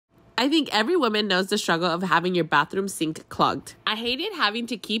I think every woman knows the struggle of having your bathroom sink clogged. I hated having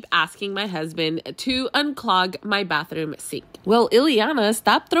to keep asking my husband to unclog my bathroom sink. Well, Ileana,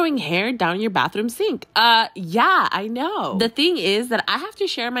 stop throwing hair down your bathroom sink. Yeah, I know. The thing is that I have to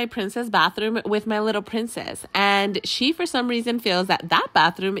share my princess bathroom with my little princess, and she for some reason feels that that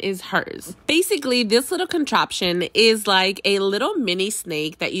bathroom is hers. Basically, this little contraption is like a little mini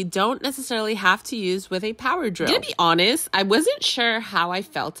snake that you don't necessarily have to use with a power drill. To be honest, I wasn't sure how I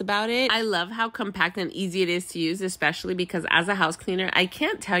felt about it. I love how compact and easy it is to use, especially because as a house cleaner, I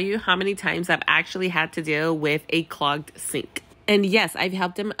can't tell you how many times I've actually had to deal with a clogged sink. And yes, I've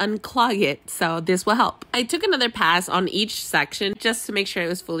helped him unclog it, so this will help. I took another pass on each section just to make sure it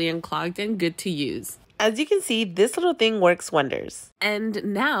was fully unclogged and good to use. As you can see, this little thing works wonders. And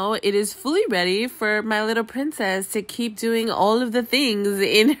now it is fully ready for my little princess to keep doing all of the things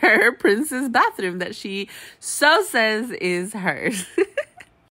in her princess bathroom that she so says is hers.